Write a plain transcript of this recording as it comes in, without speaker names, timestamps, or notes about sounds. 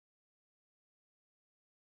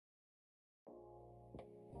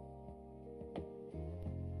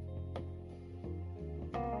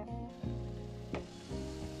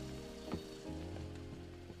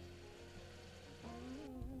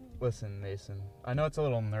Listen, Mason, I know it's a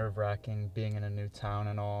little nerve-wracking being in a new town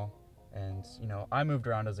and all, and, I moved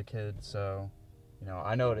around as a kid, so,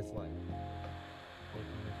 I know what it's like. Making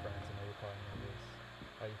new friends, I know you're probably nervous.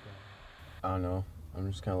 How you feeling? I don't know.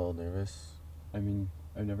 I'm just kind of a little nervous. I mean,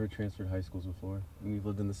 I've never transferred high schools before, and we've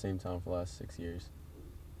lived in the same town for the last 6 years.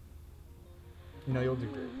 You'll do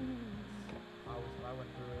great. I went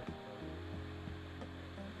through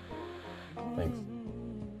it. Thanks.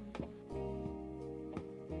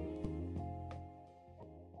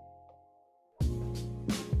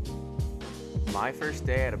 My first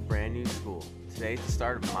day at a brand new school. Today's the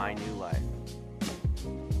start of my new life.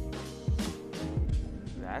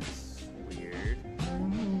 That's weird.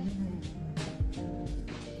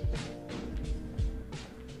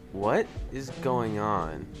 What is going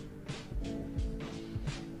on?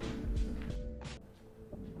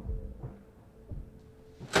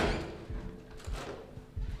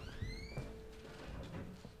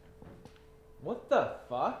 What the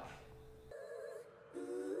fuck?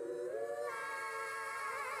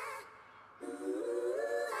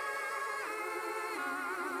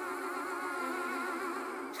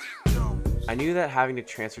 I knew that having to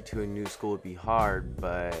transfer to a new school would be hard,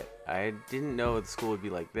 but I didn't know the school would be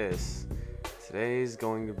like this. Today's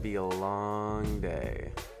going to be a long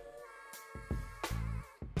day.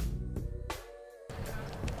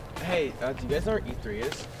 Hey, do you guys know where E3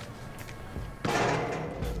 is?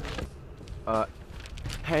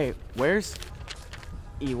 Hey, where's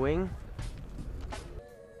E-Wing?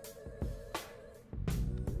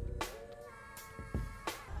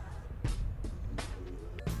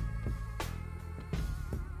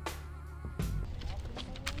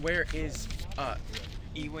 Where is,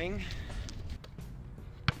 E-Wing?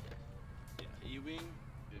 Yeah, E-Wing,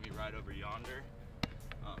 it'll be right over yonder.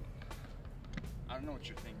 I don't know what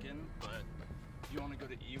you're thinking, but if you want to go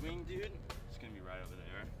to E-Wing, dude, it's gonna be right over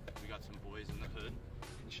there. We got some boys in the hood,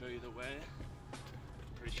 can show you the way.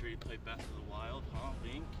 Pretty sure you played Breath of the Wild, huh,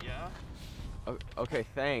 Link? Yeah? Okay,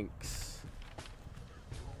 thanks.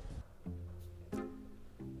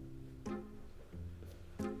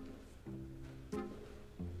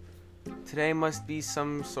 Today must be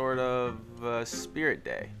some sort of spirit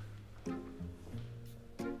day.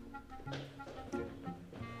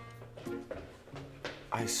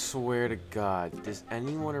 I swear to God, does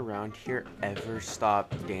anyone around here ever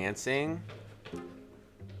stop dancing?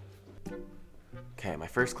 Okay, my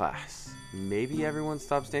first class. Maybe everyone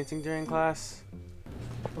stops dancing during class?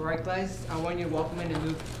 Alright guys, I want you to welcome in a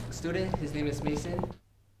new student. His name is Mason.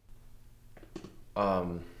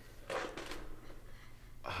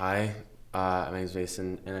 Hi, my name is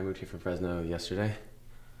Mason, and I moved here from Fresno yesterday.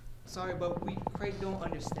 Sorry, but we quite don't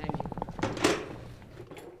understand you.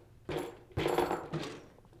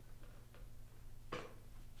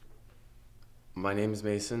 My name is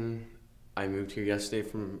Mason. I moved here yesterday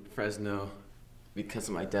from Fresno because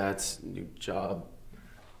of my dad's new job.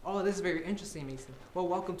 Oh, this is very interesting, Mason. Well,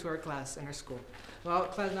 welcome to our class and our school. Well,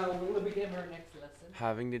 class, now we'll begin our next lesson.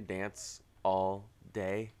 Having to dance all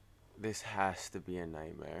day? This has to be a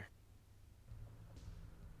nightmare.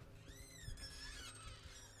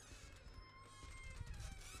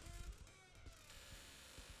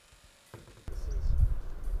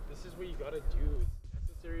 This is what you gotta do. It's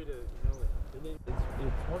necessary to,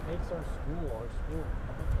 it's what makes our school our school.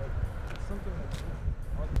 Like, it's something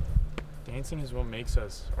that dancing is what makes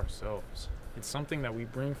us ourselves. It's something that we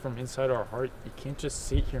bring from inside our heart. You can't just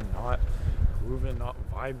sit here not grooving, not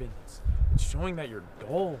vibing. It's showing that you're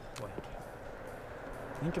dull. Like,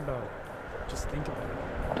 think about it. Just think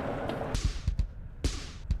about it.